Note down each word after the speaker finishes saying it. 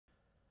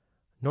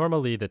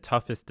Normally, the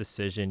toughest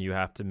decision you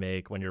have to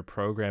make when you're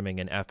programming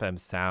an FM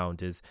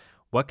sound is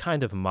what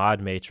kind of mod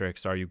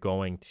matrix are you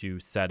going to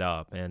set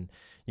up? And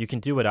you can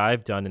do what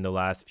I've done in the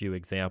last few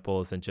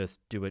examples and just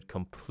do it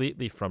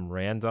completely from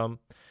random.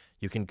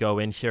 You can go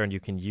in here and you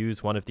can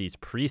use one of these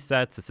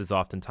presets. This is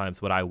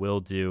oftentimes what I will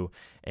do.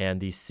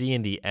 And the C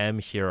and the M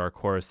here are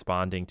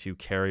corresponding to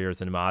carriers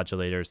and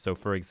modulators. So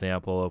for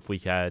example, if we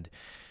had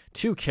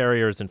 2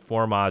 carriers and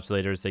 4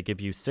 modulators, they give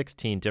you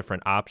 16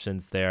 different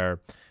options there.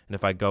 And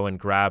if I go and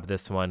grab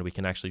this one, we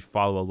can actually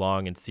follow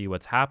along and see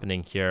what's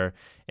happening here.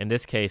 In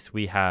this case,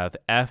 we have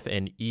F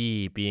and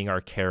E being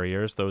our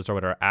carriers. Those are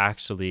what are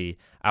actually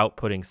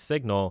outputting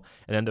signal.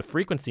 And then the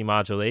frequency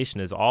modulation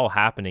is all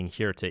happening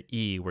here to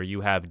E, where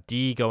you have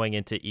D going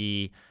into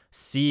E,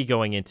 C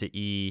going into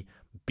E,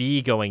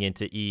 B going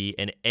into E,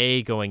 and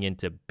A going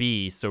into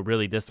B. So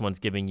really this one's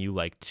giving you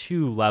like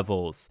 2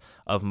 levels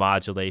of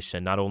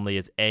modulation. Not only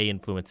is A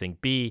influencing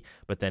B,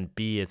 but then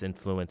B is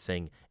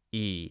influencing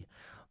E.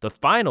 The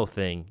final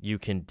thing you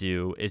can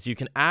do is you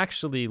can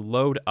actually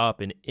load up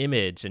an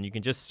image, and you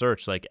can just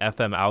search like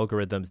FM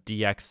Algorthims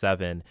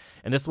DX-7,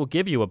 and this will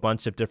give you a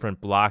bunch of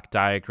different block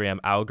diagram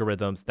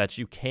algorithms that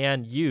you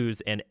can use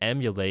and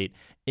emulate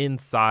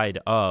inside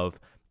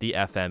of the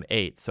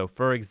FM-8. So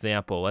for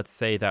example, let's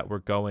say that we're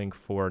going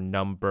for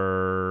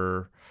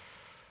number,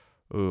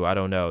 I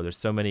don't know. There's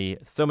so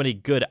many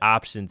good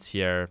options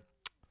here.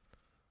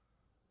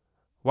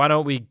 Why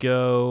don't we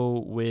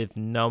go with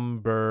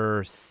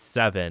number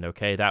 7?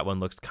 Okay, that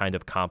one looks kind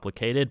of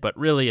complicated, but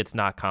really it's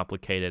not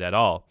complicated at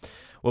all.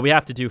 What we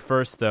have to do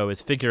first, though,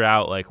 is figure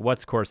out like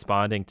what's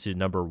corresponding to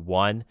number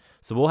 1.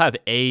 So we'll have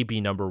A be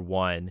number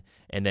 1,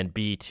 and then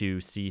B 2,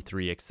 C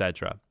 3,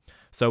 etc.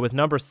 So with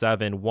number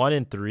 7, 1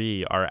 and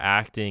 3 are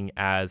acting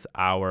as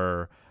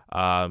our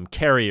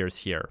carriers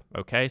here.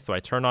 Okay, so I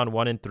turn on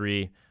 1 and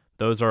 3.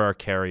 Those are our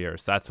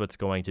carriers. That's what's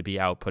going to be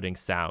outputting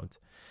sound.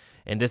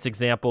 In this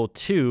example,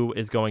 2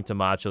 is going to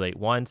modulate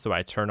 1, so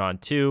I turn on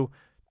 2.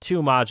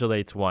 2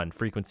 modulates 1,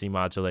 frequency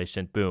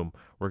modulation, boom,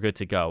 we're good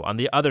to go. On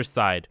the other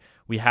side,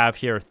 we have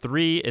here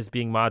 3 is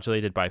being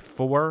modulated by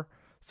 4,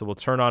 so we'll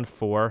turn on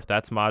 4,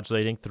 that's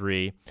modulating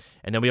 3.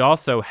 And then we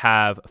also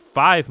have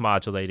 5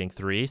 modulating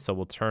 3, so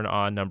we'll turn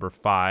on number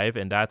 5,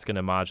 and that's going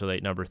to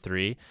modulate number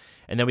 3.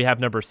 And then we have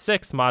number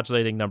 6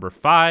 modulating number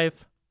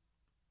 5,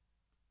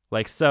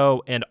 like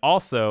so, and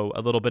also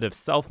a little bit of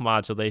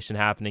self-modulation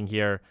happening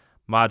here,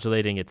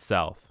 modulating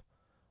itself.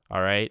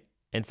 All right.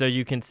 And so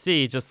you can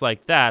see just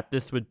like that,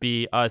 this would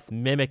be us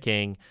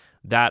mimicking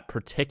that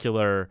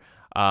particular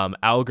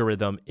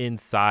algorithm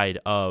inside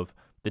of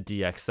the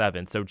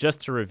DX7. So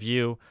just to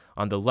review,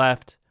 on the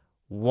left,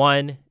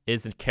 1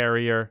 is a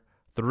carrier,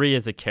 3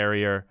 is a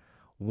carrier,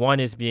 1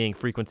 is being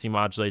frequency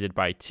modulated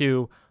by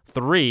 2,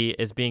 3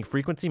 is being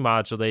frequency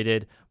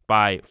modulated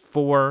by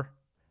 4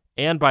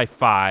 and by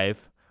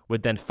 5,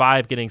 with then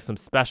 5 getting some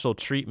special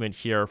treatment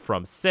here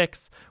from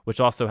 6, which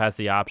also has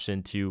the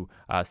option to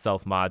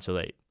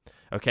self-modulate.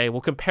 Okay,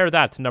 we'll compare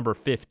that to number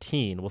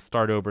 15. We'll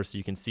start over so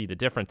you can see the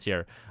difference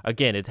here.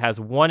 Again, it has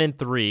 1 and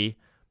 3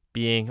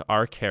 being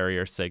our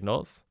carrier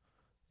signals.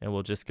 And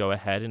we'll just go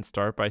ahead and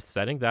start by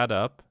setting that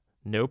up.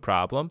 No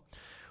problem.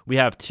 We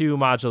have 2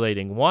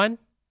 modulating 1,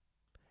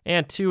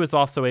 and 2 is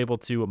also able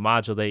to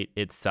modulate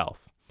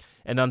itself.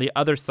 And on the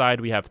other side,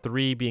 we have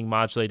 3 being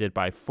modulated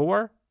by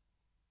 4.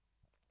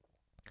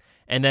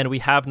 And then we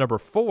have number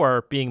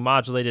 4 being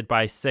modulated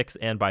by 6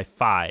 and by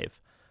 5.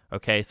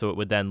 Okay, so it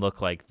would then look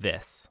like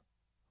this.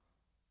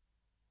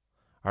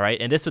 All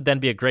right, and this would then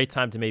be a great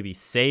time to maybe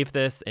save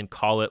this and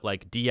call it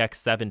like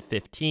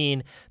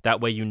DX715. That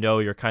way you know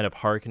you're kind of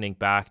hearkening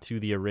back to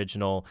the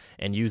original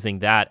and using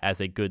that as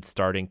a good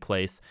starting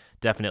place.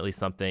 Definitely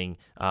something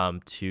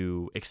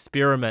to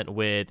experiment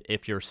with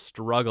if you're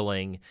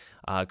struggling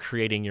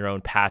creating your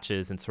own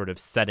patches and sort of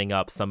setting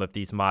up some of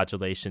these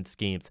modulation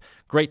schemes.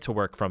 Great to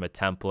work from a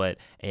template,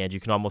 and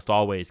you can almost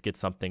always get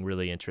something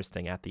really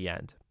interesting at the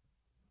end.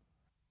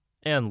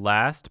 And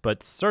last,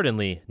 but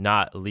certainly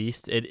not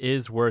least, it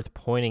is worth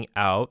pointing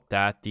out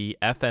that the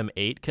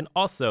FM-8 can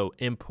also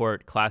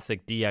import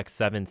classic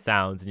DX7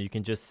 sounds, and you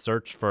can just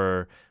search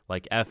for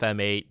like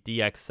FM-8,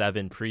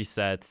 DX7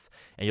 presets,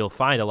 and you'll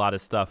find a lot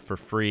of stuff for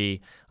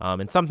free,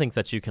 and some things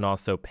that you can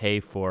also pay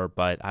for,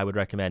 but I would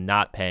recommend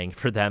not paying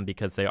for them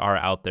because they are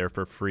out there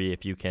for free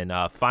if you can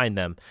find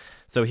them.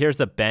 So here's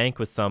a bank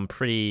with some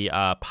pretty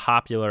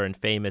popular and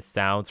famous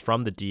sounds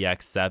from the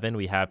DX7.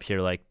 We have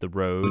here like the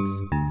Rhodes.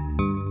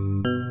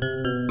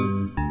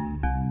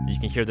 You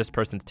can hear this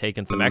person's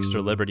taken some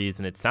extra liberties,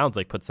 and it sounds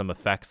like put some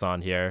effects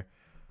on here.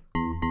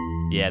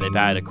 Yeah, they've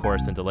added a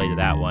chorus and delay to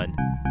that one.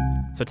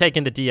 So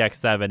taking the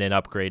DX7 and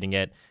upgrading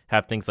it,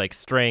 have things like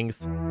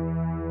strings.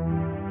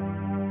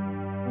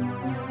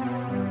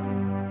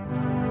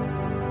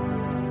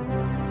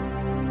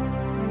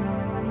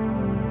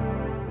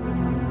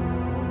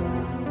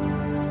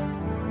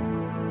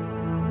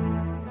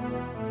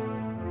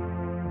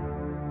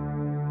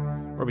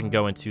 Or we can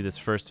go into this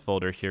first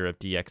folder here of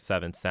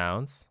DX7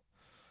 sounds.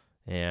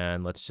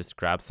 And let's just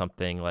grab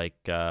something like,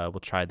 we'll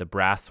try the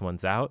brass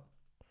ones out.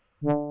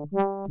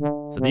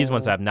 So these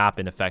ones have not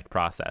been effect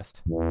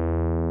processed.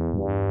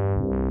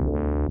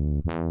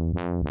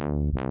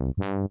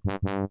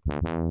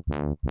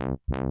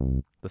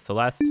 The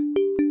Celeste.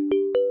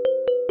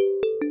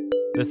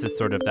 This is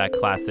sort of that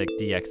classic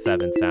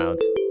DX-7 sound.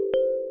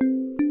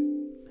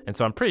 And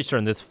so I'm pretty sure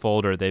in this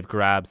folder they've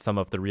grabbed some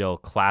of the real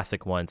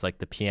classic ones, like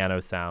the piano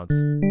sounds.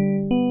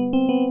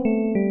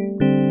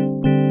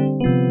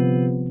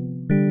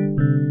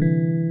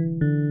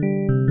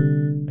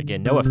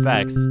 Again, no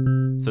effects.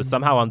 So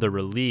somehow on the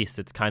release,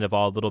 it's kind of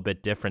all a little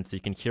bit different. So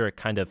you can hear it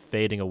kind of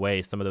fading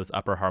away, some of those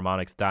upper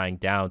harmonics dying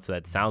down, so that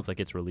it sounds like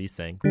it's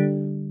releasing.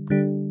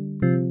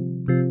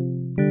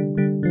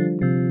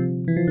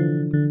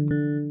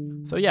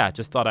 So yeah,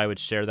 just thought I would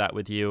share that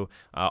with you.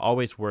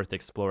 Always worth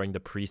exploring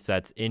the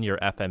presets in your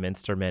FM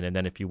instrument. And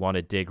then if you want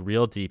to dig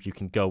real deep, you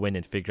can go in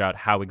and figure out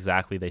how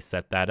exactly they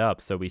set that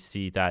up. So we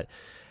see that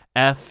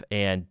F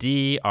and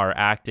D are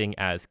acting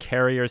as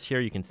carriers here.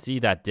 You can see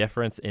that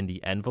difference in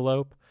the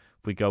envelope.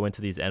 If we go into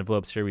these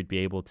envelopes here, we'd be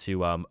able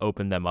to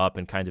open them up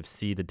and kind of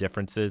see the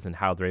differences and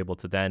how they're able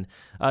to then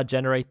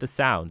generate the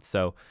sound.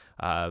 So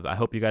I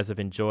hope you guys have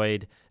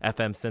enjoyed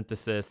FM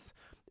synthesis.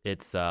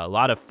 It's a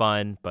lot of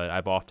fun, but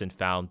I've often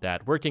found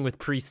that working with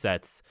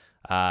presets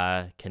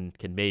can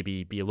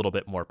maybe be a little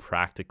bit more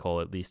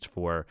practical, at least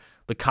for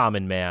the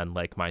common man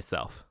like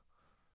myself.